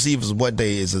 Because Christmas Eve is what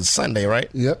day? It's a Sunday, right?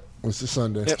 Yep, it's a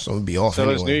Sunday. Yep. So it'll be off. So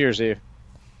anyway. it's New Year's Eve.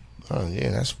 Oh yeah,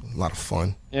 that's a lot of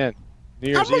fun. Yeah, New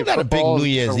Year's I'm Eve. not a big New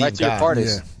Year's Eve guy.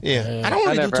 Parties. Yeah. I don't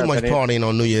want to do too much partying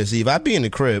on New Year's Eve. I'd be in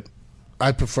the crib.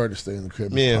 I prefer to stay in the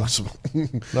crib if possible.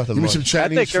 Nothing Give me much. some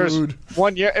Chinese food.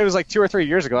 One year, it was like 2 or 3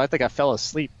 years ago. I think I fell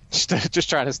asleep just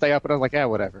trying to stay up, and I was like,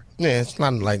 whatever. Yeah, it's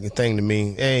not like a thing to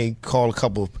me. Hey, call a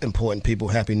couple of important people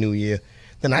Happy New Year.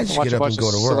 Then I just Watch get up and go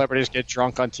to work. Celebrities get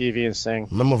drunk on TV and sing.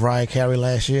 Remember Mariah Carey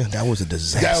last year? That was a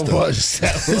disaster.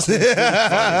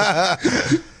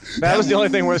 That was the only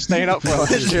thing worth staying up for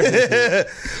last year.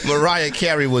 Mariah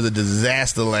Carey was a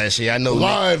disaster last year. I know.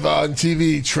 Live on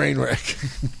TV, train wreck.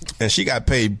 And she got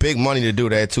paid big money to do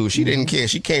that, too. She didn't care.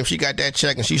 She came, she got that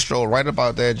check, and she strolled right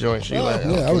about that joint. She I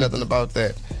don't care nothing about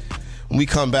that. When we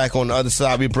come back on the other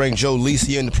side, we bring Joe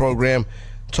Lisi in the program,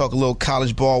 talk a little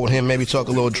college ball with him, maybe talk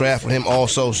a little draft with him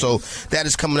also. So that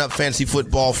is coming up, Fantasy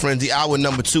Football Frenzy. Hour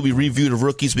number 2, we review the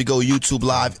rookies. We go YouTube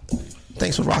Live.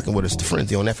 Thanks for rocking with us, the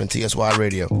Frenzy on FNTSY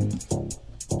Radio.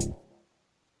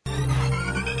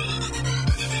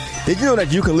 Did you know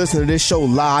that you can listen to this show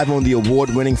live on the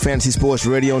award-winning Fantasy Sports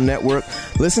Radio Network?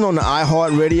 Listen on the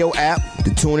iHeartRadio app, the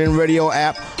TuneIn Radio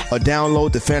app, or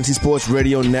download the Fantasy Sports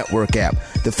Radio Network app.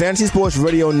 The Fantasy Sports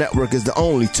Radio Network is the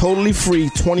only totally free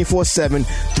 24/7,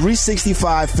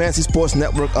 365 Fantasy Sports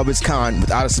Network of its kind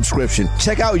without a subscription.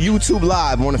 Check out YouTube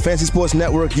Live on the Fantasy Sports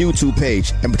Network YouTube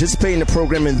page and participate in the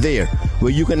programming there,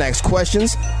 where you can ask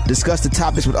questions, discuss the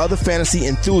topics with other fantasy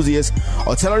enthusiasts,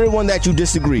 or tell everyone that you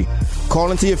disagree.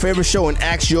 Call into your favorite show and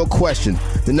ask your question.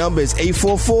 The number is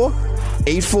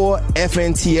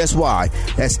 844-84-FNTSY.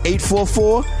 That's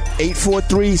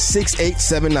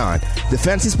 844-843-6879. The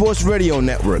Fantasy Sports Radio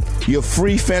Network, your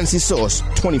free fantasy source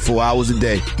 24 hours a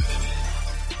day.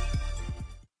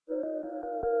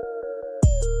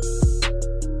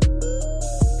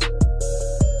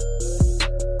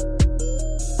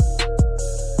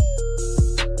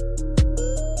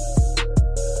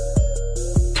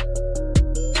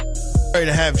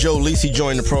 sorry to have Joe Lisi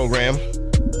join the program.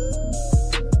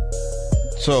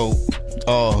 So,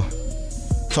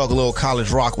 talk a little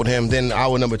college rock with him. Then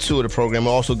hour number 2 of the program,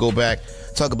 we'll also go back,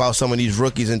 talk about some of these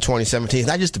rookies in 2017.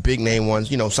 Not just the big name ones,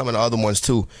 some of the other ones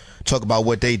too. Talk about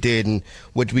what they did and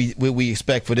what we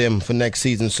expect for them for next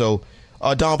season. So,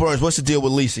 Don Burns, what's the deal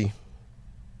with Lisi?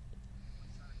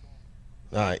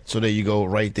 All right, so there you go,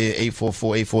 right there,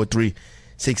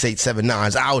 844-843-6879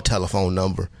 is our telephone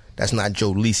number. That's not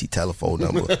Joe Lisi telephone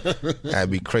number. That'd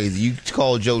be crazy. You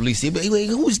call Joe Lisi, but wait,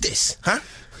 who is this? Huh?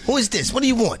 Who is this? What do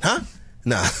you want? Huh?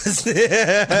 Nah.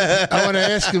 I want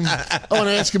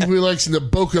to ask him who he likes in the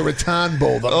Boca Raton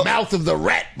Bowl, the Mouth of the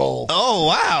Rat Bowl. Oh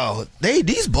wow,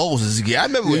 these bowls is good. I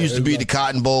remember we used to be the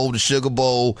Cotton Bowl, the Sugar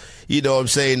Bowl. You know what I'm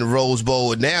saying, the Rose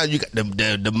Bowl, and now you got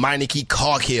the Meineke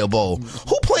Car Bowl.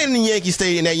 Who playing in the Yankee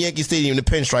Stadium? That Yankee Stadium, the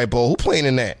Pinstripe Bowl. Who playing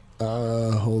in that?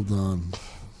 Hold on.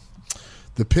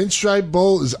 The Pinstripe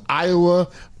Bowl is Iowa,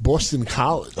 Boston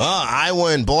College.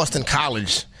 Iowa and Boston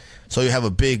College. So you have a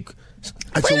big.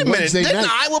 Wait a minute! Didn't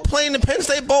Iowa play in the Penn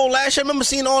State Bowl last year? I remember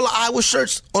seeing all the Iowa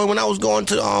shirts on when I was going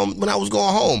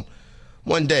home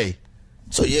one day.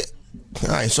 So yeah, all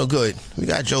right, so good. We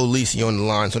got Joe Lisi on the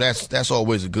line, so that's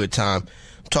always a good time.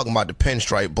 I'm talking about the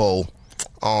Pinstripe Bowl.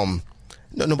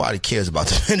 Nobody cares about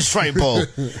the Pinstripe Bowl.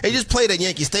 They just played at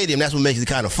Yankee Stadium. That's what makes it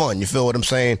kind of fun. You feel what I'm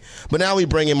saying? But now we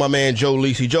bring in my man Joe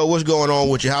Lisi. Joe, what's going on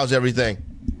with you? How's everything?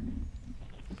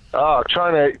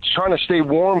 Trying to stay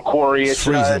warm, Corey. It's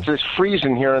just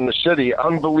freezing here in the city.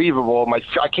 Unbelievable.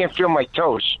 I can't feel my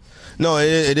toes. No,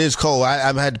 it is cold.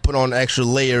 I had to put on an extra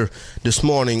layer this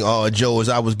morning, Joe, as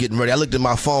I was getting ready. I looked at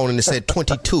my phone and it said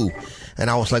 22, and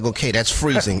I was like, okay, that's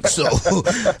freezing. So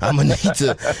I'm gonna need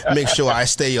to make sure I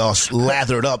stay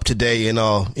lathered up today and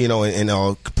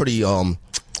pretty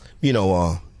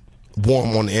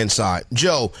warm on the inside.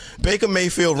 Joe, Baker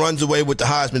Mayfield runs away with the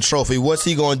Heisman Trophy. What's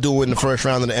he going to do in the first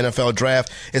round of the NFL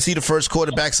draft? Is he the first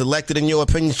quarterback selected, in your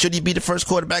opinion? Should he be the first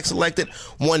quarterback selected?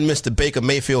 One Mr. Baker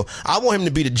Mayfield. I want him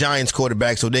to be the Giants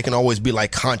quarterback so they can always be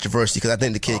like controversy, because I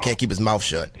think the kid can't keep his mouth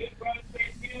shut.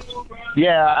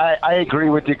 Yeah, I agree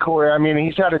with you, Corey. I mean,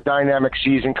 he's had a dynamic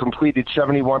season, completed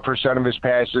 71% of his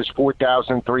passes,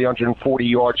 4,340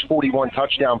 yards, 41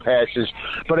 touchdown passes.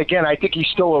 But again, I think he's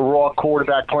still a raw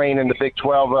quarterback playing in the Big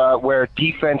 12, where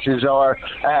defenses are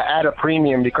at a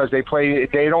premium because they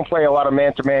don't play a lot of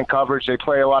man-to-man coverage. They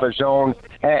play a lot of zone,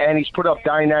 and he's put up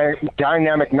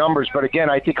dynamic numbers. But again,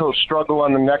 I think he'll struggle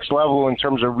on the next level in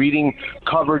terms of reading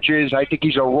coverages. I think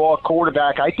he's a raw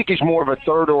quarterback. I think he's more of a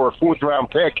third or a fourth-round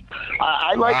pick.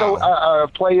 I like a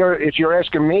player, if you're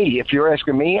asking me,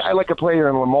 I like a player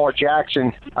in Lamar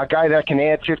Jackson, a guy that can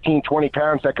add 15, 20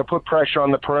 pounds, that can put pressure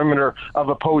on the perimeter of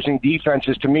opposing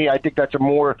defenses. To me, I think that's a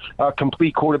more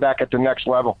complete quarterback at the next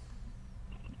level.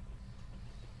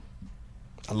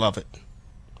 I love it.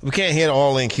 We can't hear the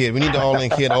All-In Kid. We need the All-In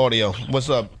Kid audio.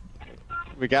 What's up?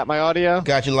 We got my audio?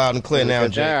 Got you loud and clear now,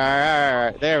 Jay. All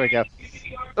right. There we go.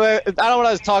 I don't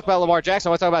want to talk about Lamar Jackson.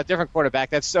 I want to talk about a different quarterback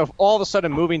that's so all of a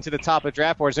sudden moving to the top of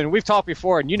draft boards. And we've talked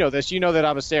before, and you know this. You know that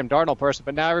I'm a Sam Darnold person,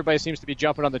 but now everybody seems to be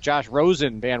jumping on the Josh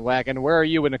Rosen bandwagon. Where are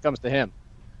you when it comes to him?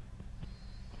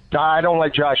 I don't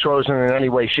like Josh Rosen in any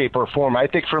way, shape, or form. I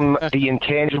think from the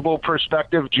intangible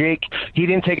perspective, Jake, he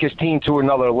didn't take his team to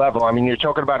another level. I mean, you're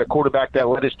talking about a quarterback that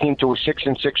led his team to a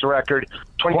 6-6 record,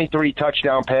 23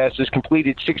 touchdown passes,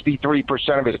 completed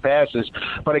 63% of his passes.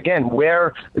 But again,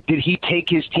 where did he take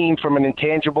his team from an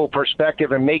intangible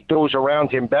perspective and make those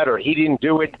around him better? He didn't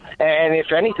do it. And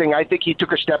if anything, I think he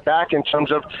took a step back in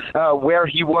terms of where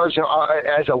he was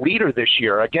as a leader this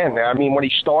year. Again, I mean, when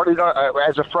he started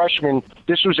as a freshman,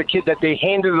 this was a kid that they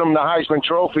handed him the Heisman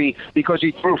Trophy because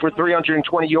he threw for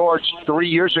 320 yards 3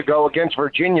 years ago against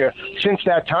Virginia. Since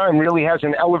that time, really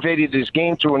hasn't elevated his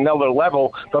game to another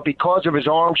level. But because of his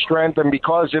arm strength and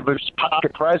because of his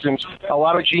pocket presence, a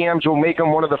lot of GMs will make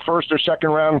him one of the first or second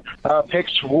round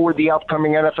picks for the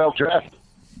upcoming NFL draft.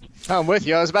 I'm with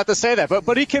you. I was about to say that,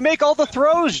 but he can make all the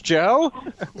throws, Joe.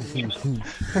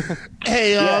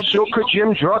 Hey, so could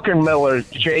Jim Druckenmiller,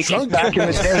 Jake. Back in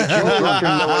the day, Jim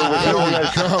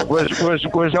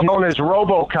Druckenmiller was known as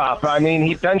RoboCop. I mean,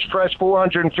 he bench pressed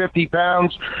 450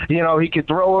 pounds. You know, he could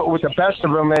throw it with the best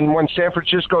of them. And when San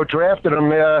Francisco drafted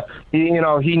him,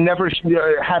 he never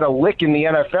had a lick in the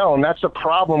NFL, and that's the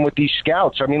problem with these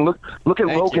scouts. I mean, look at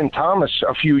Logan Thomas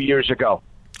a few years ago.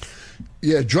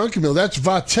 Yeah, Druckenmiller, that's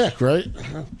Vatek, right?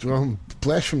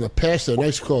 Blast from the past there.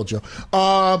 Nice call, Joe.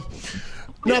 Now,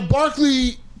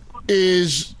 Barkley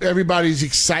is everybody's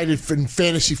excited for in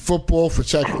fantasy football for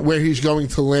where he's going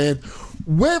to land.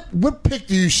 What pick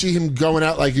do you see him going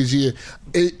out? Like, is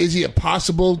he a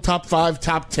possible top 5,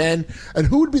 top 10? And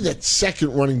who would be that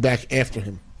second running back after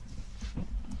him?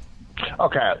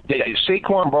 Okay,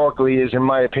 Saquon Barkley is, in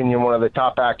my opinion, one of the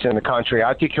top backs in the country.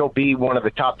 I think he'll be one of the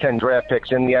top 10 draft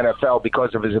picks in the NFL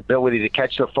because of his ability to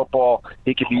catch the football.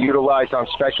 He could be utilized on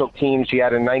special teams. He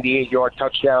had a 98-yard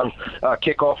touchdown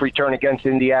kickoff return against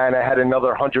Indiana, had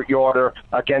another 100-yarder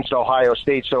against Ohio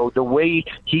State. So the way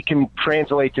he can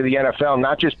translate to the NFL,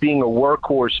 not just being a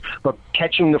workhorse, but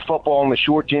catching the football in the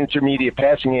short to intermediate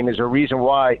passing game is a reason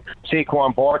why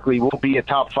Saquon Barkley will be a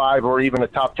top 5 or even a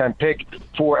top 10 pick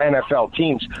for NFL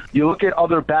teams. You look at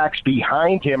other backs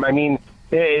behind him, I mean,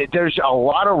 there's a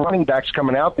lot of running backs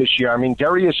coming out this year. I mean,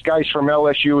 Darius Geis from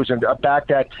LSU is a back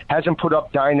that hasn't put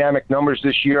up dynamic numbers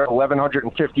this year,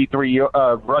 1,153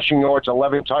 rushing yards,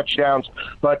 11 touchdowns.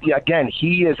 But, again,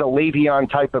 he is a Le'Veon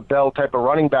type of Bell type of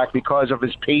running back because of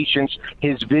his patience,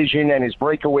 his vision, and his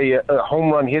breakaway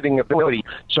home run hitting ability.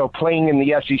 So playing in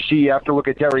the SEC, you have to look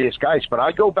at Darius Geis. But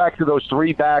I go back to those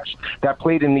 3 backs that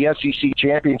played in the SEC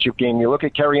championship game. You look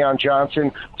at Kerryon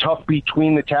Johnson, tough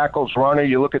between the tackles runner.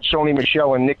 You look at Sony Michel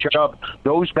and Nick Chubb,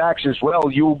 those backs as well,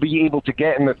 you'll be able to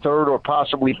get in the 3rd or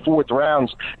possibly 4th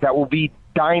rounds that will be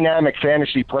dynamic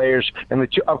fantasy players in the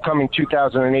upcoming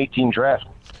 2018 draft.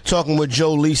 Talking with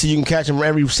Joe Lisi. You can catch him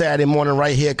every Saturday morning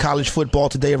right here, College Football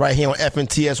Today, right here on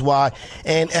FNTSY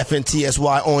and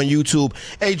FNTSY on YouTube.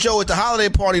 Hey, Joe, at the holiday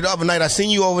party the other night, I seen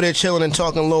you over there chilling and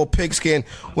talking a little pigskin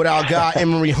with our guy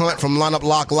Emory Hunt from Lineup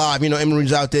Lock Live. You know,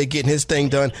 Emory's out there getting his thing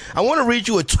done. I want to read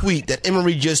you a tweet that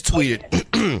Emory just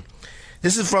tweeted.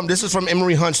 This is from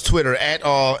Emory Hunt's Twitter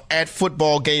at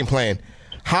Football Game Plan.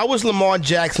 How is Lamar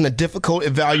Jackson a difficult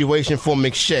evaluation for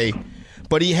McShay,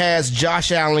 but he has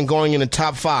Josh Allen going in the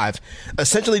top 5,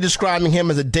 essentially describing him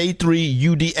as a day 3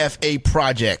 UDFA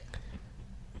project?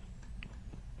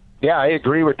 Yeah, I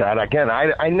agree with that. Again,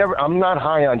 I'm not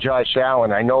high on Josh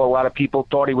Allen. I know a lot of people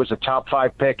thought he was a top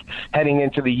 5 pick heading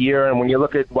into the year, and when you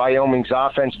look at Wyoming's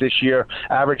offense this year,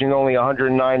 averaging only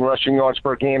 109 rushing yards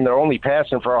per game, they're only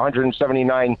passing for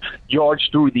 179 yards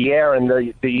through the air, and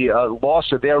the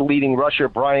loss of their leading rusher,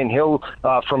 Brian Hill,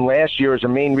 from last year is the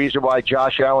main reason why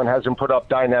Josh Allen hasn't put up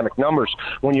dynamic numbers.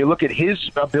 When you look at his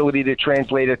ability to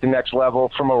translate at the next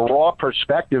level, from a raw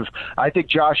perspective, I think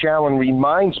Josh Allen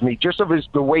reminds me just of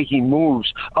the way he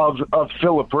moves of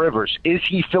Phillip Rivers. Is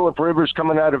he Phillip Rivers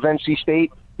coming out of NC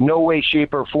State? No way,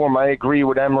 shape, or form. I agree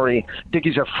with Emory. I think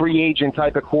he's a free agent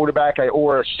type of quarterback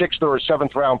or a 6th or a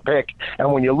 7th round pick.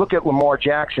 And when you look at Lamar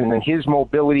Jackson and his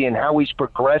mobility and how he's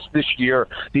progressed this year,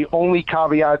 the only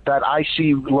caveat that I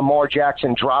see Lamar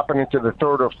Jackson dropping into the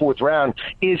 3rd or 4th round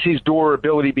is his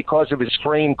durability because of his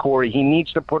frame, Corey. He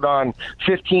needs to put on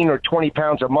 15 or 20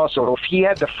 pounds of muscle. If he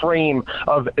had the frame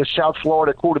of a South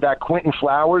Florida quarterback, Quentin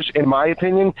Flowers, in my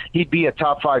opinion, he'd be a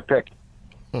top 5 pick.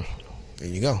 There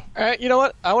you go. All right, you know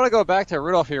what? I want to go back to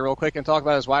Rudolph here real quick and talk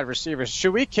about his wide receivers.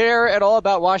 Should we care at all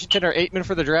about Washington or Aitman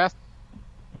for the draft?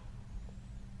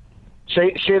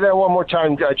 Say that one more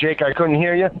time, Jake. I couldn't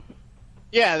hear you.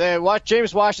 Yeah,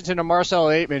 James Washington and Marcel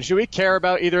Aitman. Should we care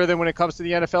about either of them when it comes to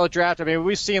the NFL draft? I mean,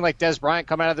 we've seen like Des Bryant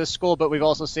come out of this school, but we've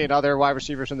also seen other wide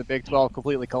receivers from the Big 12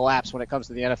 completely collapse when it comes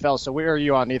to the NFL. So where are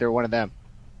you on either one of them?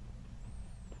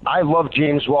 I love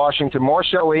James Washington.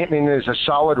 Marcel Aitman is a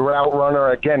solid route runner.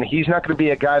 Again, he's not going to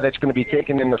be a guy that's going to be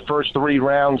taken in the first 3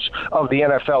 rounds of the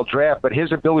NFL draft, but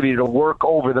his ability to work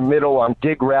over the middle on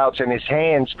dig routes and his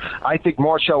hands, I think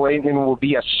Marcel Aitman will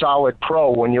be a solid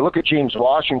pro. When you look at James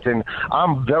Washington,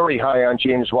 I'm very high on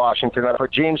James Washington. I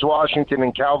put James Washington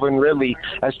and Calvin Ridley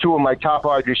as 2 of my top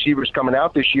wide receivers coming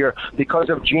out this year because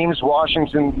of James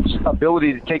Washington's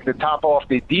ability to take the top off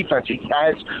the defense. He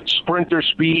has sprinter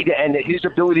speed, and his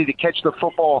ability to catch the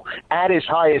football at his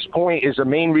highest point is the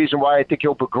main reason why I think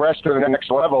he'll progress to the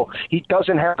next level. He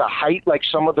doesn't have the height like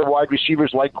some of the wide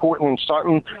receivers like Courtland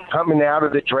Sutton coming out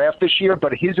of the draft this year,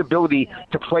 but his ability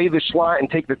to play the slot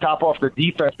and take the top off the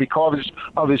defense because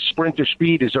of his sprinter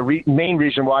speed is a main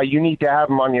reason why you need to have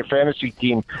him on your fantasy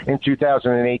team in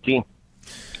 2018.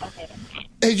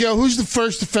 Hey, Joe, who's the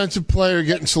first defensive player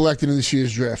getting selected in this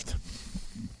year's draft?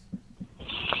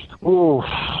 Ooh,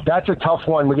 that's a tough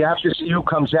one. We have to see who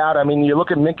comes out. I mean, you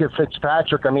look at Minkah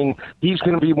Fitzpatrick. I mean, he's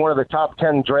going to be one of the top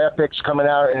 10 draft picks coming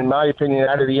out, in my opinion,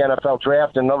 out of the NFL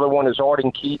draft. Another one is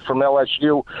Arden Key from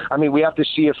LSU. I mean, we have to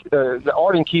see if the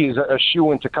Arden Key is a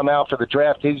shoo-in to come out for the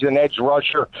draft. He's an edge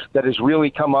rusher that has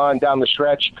really come on down the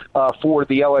stretch for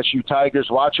the LSU Tigers.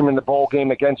 Watch him in the bowl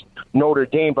game against Notre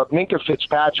Dame. But Minkah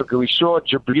Fitzpatrick, we saw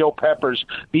Jabril Peppers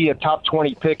be a top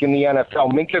 20 pick in the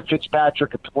NFL. Minkah Fitzpatrick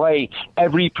could play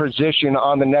every position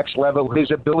on the next level.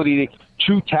 His ability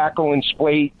to tackle in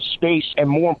space, and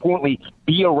more importantly,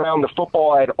 be around the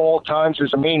football at all times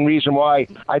is the main reason why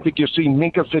I think you'll see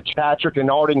Minkah Fitzpatrick and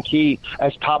Arden Key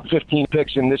as top 15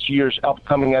 picks in this year's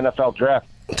upcoming NFL draft.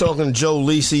 Talking to Joe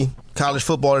Lisi, College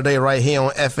Football Today, right here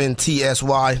on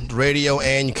FNTSY Radio,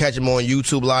 and you catch him on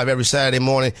YouTube Live every Saturday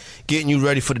morning, getting you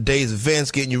ready for the day's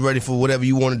events, getting you ready for whatever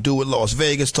you want to do with Las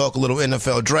Vegas, talk a little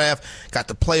NFL draft, got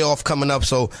the playoff coming up,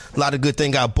 so a lot of good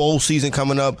things. Got bowl season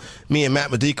coming up. Me and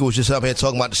Matt Medica was just up here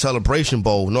talking about the Celebration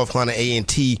Bowl, North Carolina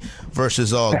A&T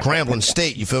versus Grambling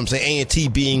State, you feel what I'm saying? A&T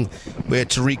being where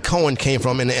Tariq Cohen came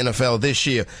from in the NFL this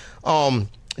year.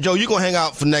 Joe, you're going to hang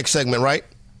out for the next segment, right?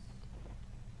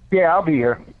 Yeah, I'll be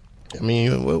here. I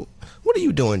mean, what are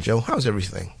you doing, Joe? How's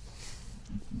everything?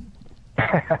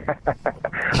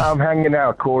 I'm hanging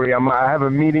out, Corey. I have a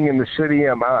meeting in the city.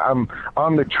 I'm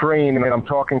on the train, and I'm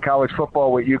talking college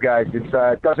football with you guys.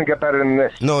 It doesn't get better than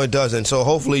this. No, it doesn't. So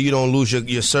hopefully you don't lose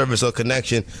your service or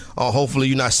connection, or hopefully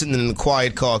you're not sitting in the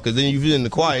quiet car, because then if you're in the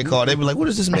quiet car, they'll be like, what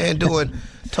is this man doing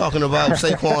talking about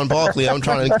Saquon Barkley? I'm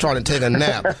trying to take a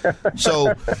nap.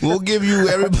 So we'll give you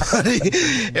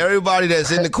everybody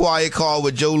that's in the quiet car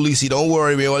with Joe Lisi. Don't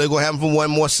worry, man. They're going to have him for one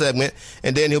more segment,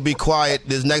 and then he'll be quiet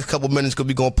this next couple minutes because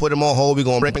we're going to put him on hold. We're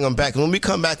going to bring him back. And when we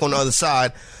come back on the other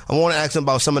side, I want to ask him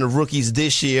about some of the rookies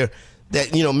this year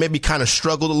that, maybe kind of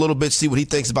struggled a little bit, see what he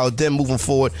thinks about them moving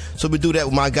forward. So we do that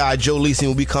with my guy, Joe Lisi,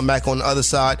 when we come back on the other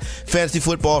side. Fantasy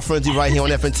Football Frenzy right here on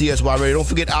FNTSY Radio. Don't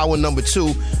forget hour number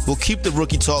 2. We'll keep the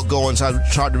rookie talk going, so I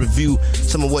try to review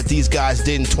some of what these guys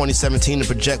did in 2017 and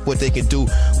project what they can do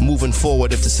moving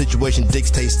forward if the situation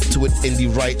dictates to it in the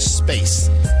right space.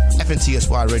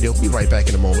 FNTSY Radio. Be right back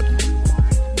in a moment.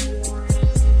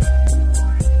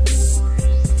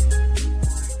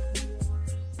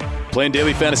 Playing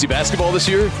daily fantasy basketball this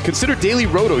year? Consider Daily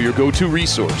Roto your go-to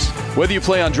resource. Whether you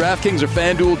play on DraftKings or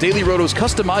FanDuel, Daily Roto's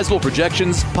customizable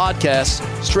projections, podcasts,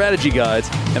 strategy guides,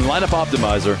 and lineup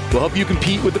optimizer will help you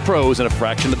compete with the pros in a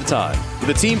fraction of the time.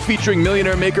 With a team featuring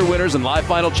Millionaire Maker winners and live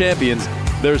final champions,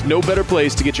 there's no better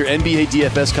place to get your NBA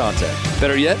DFS content.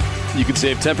 Better yet, you can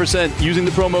save 10% using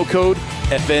the promo code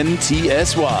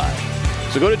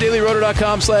FNTSY. So go to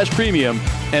dailyroto.com/premium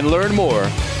and learn more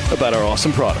about our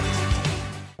awesome product.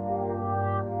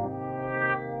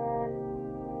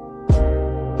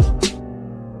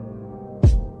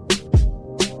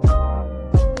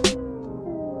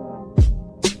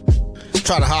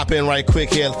 Try to hop in right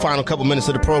quick here, final couple minutes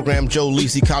of the program. Joe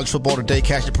Lisi, College Football Today.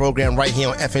 Catch the program right here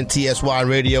on FNTSY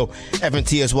Radio,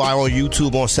 FNTSY on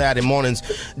YouTube on Saturday mornings.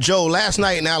 Joe, last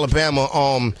night in Alabama,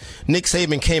 Nick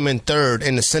Saban came in third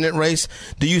in the Senate race.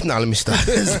 Let me stop.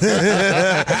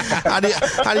 How do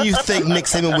you think Nick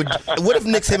Saban would? What if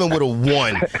Nick Saban would have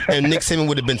won and Nick Saban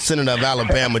would have been Senator of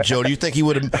Alabama, Joe? Do you think he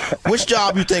would have? Which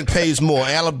job you think pays more,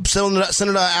 Senator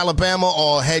of Alabama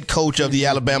or head coach of the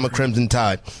Alabama Crimson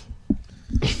Tide?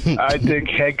 I think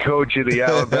head coach of the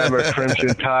Alabama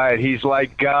Crimson Tide. He's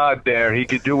like God there. He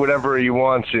could do whatever he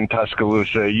wants in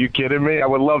Tuscaloosa. Are you kidding me? I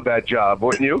would love that job,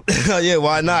 wouldn't you? Yeah,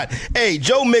 why not? Hey,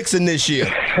 Joe Mixon this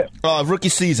year, rookie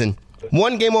season,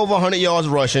 1 game over 100 yards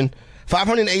rushing,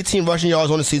 518 rushing yards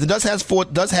on the season. Does have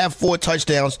 4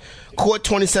 touchdowns, caught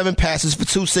 27 passes for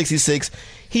 266.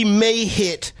 He may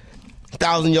hit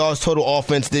 1,000 yards total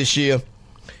offense this year.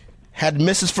 Had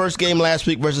missed his first game last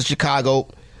week versus Chicago.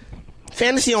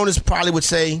 Fantasy owners probably would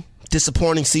say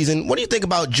disappointing season. What do you think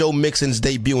about Joe Mixon's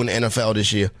debut in the NFL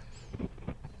this year?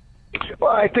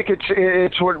 Well, I think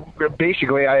it's what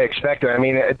basically I expected. I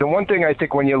mean, the one thing I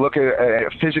think when you look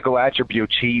at physical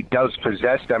attributes, he does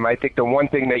possess them. I think the one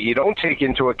thing that you don't take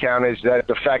into account is that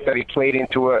the fact that he played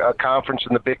into a conference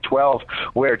in the Big 12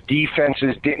 where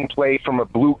defenses didn't play from a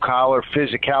blue-collar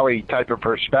physicality type of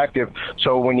perspective.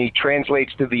 So when he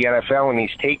translates to the NFL and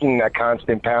he's taking that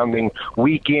constant pounding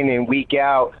week in and week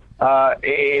out,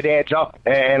 it adds up,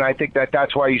 and I think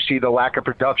that's why you see the lack of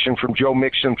production from Joe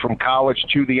Mixon from college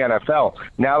to the NFL.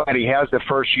 Now that he has the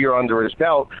first year under his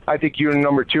belt, I think year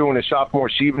number 2 in his sophomore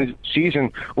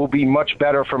season will be much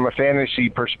better from a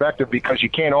fantasy perspective, because you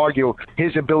can't argue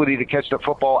his ability to catch the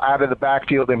football out of the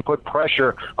backfield and put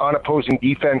pressure on opposing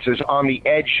defenses on the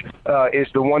edge is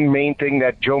the one main thing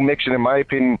that Joe Mixon, in my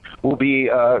opinion, will be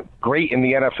great in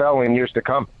the NFL in years to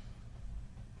come.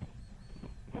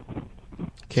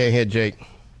 Can't hear Jake.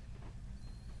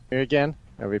 Here again?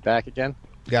 Are we back again?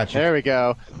 Gotcha. There we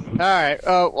go. All right.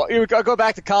 You go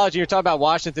back to college, and you're talking about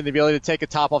Washington, the ability to take a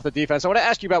top off the defense. I want to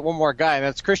ask you about one more guy, and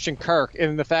that's Christian Kirk,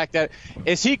 and the fact that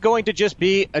is he going to just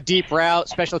be a deep route,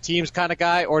 special teams kind of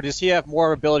guy, or does he have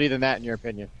more ability than that, in your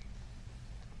opinion?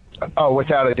 Oh,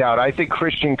 without a doubt. I think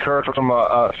Christian Kirk, from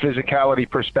a physicality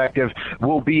perspective,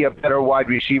 will be a better wide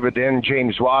receiver than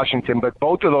James Washington. But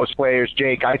both of those players,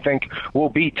 Jake, I think will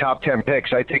be top 10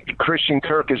 picks. I think Christian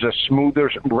Kirk is a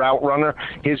smoother route runner.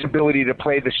 His ability to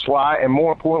play the slot and,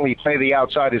 more importantly, play the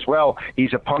outside as well.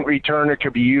 He's a punt returner,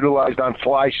 could be utilized on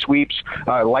fly sweeps,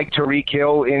 like Tyreek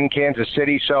Hill in Kansas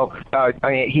City. So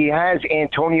he has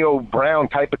Antonio Brown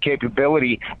type of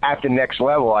capability at the next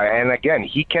level. And, again,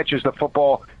 he catches the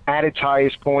football at its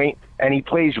highest point, and he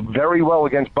plays very well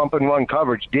against bump and run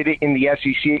coverage. Did it in the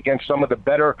SEC against some of the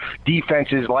better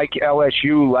defenses like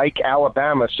LSU, like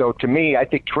Alabama. So to me, I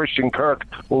think Christian Kirk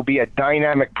will be a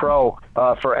dynamic pro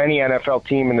for any NFL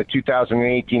team in the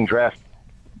 2018 draft.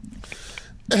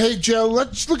 Hey, Joe,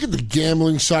 let's look at the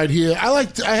gambling side here. I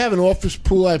have an office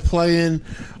pool I play in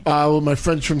with my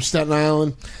friends from Staten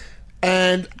Island,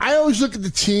 and I always look at the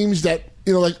teams that,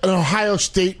 like an Ohio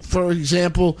State, for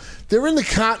example. They're in the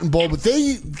Cotton Bowl, but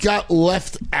they got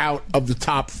left out of the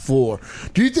top 4.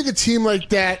 Do you think a team like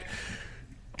that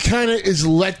kind of is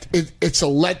it's a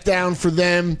letdown for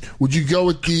them? Would you go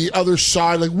with the other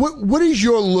side? Like, what is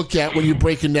your look at when you're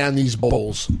breaking down these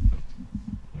bowls?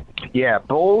 Yeah,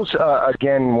 bowls,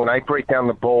 again, when I break down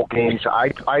the bowl games,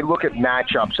 I look at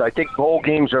matchups. I think bowl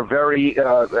games are very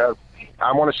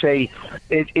I want to say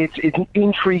it's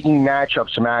intriguing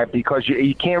matchups, Matt, because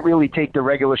you can't really take the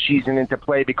regular season into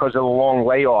play because of the long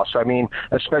layoffs. I mean,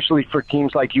 especially for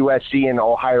teams like USC and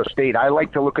Ohio State. I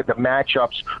like to look at the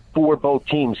matchups for both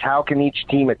teams. How can each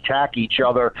team attack each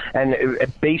other? And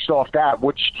based off that,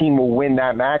 which team will win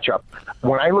that matchup?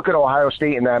 When I look at Ohio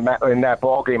State in that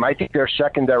ball game, I think their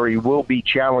secondary will be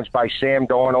challenged by Sam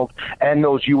Darnold and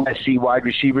those USC wide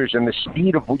receivers and the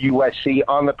speed of USC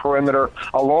on the perimeter,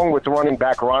 along with running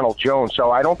back Ronald Jones.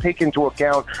 So I don't take into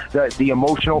account the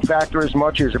emotional factor as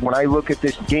much as when I look at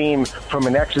this game from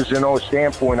an X's and O's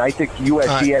standpoint. I think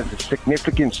USC has a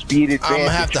significant speed advantage. I'm going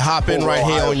to have to hop in right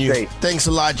here on you. Thanks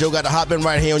a lot, Joe. Got to hop in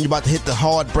right here on you. About to hit the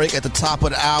hard break at the top of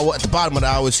the hour, at the bottom of the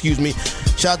hour, excuse me.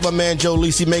 Shout out to my man Joe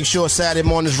Lisi. Make sure Saturday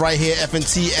mornings right here,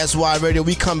 FNTSY Radio.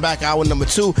 We come back hour number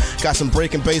 2. Got some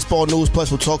breaking baseball news, plus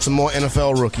we'll talk some more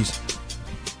NFL rookies.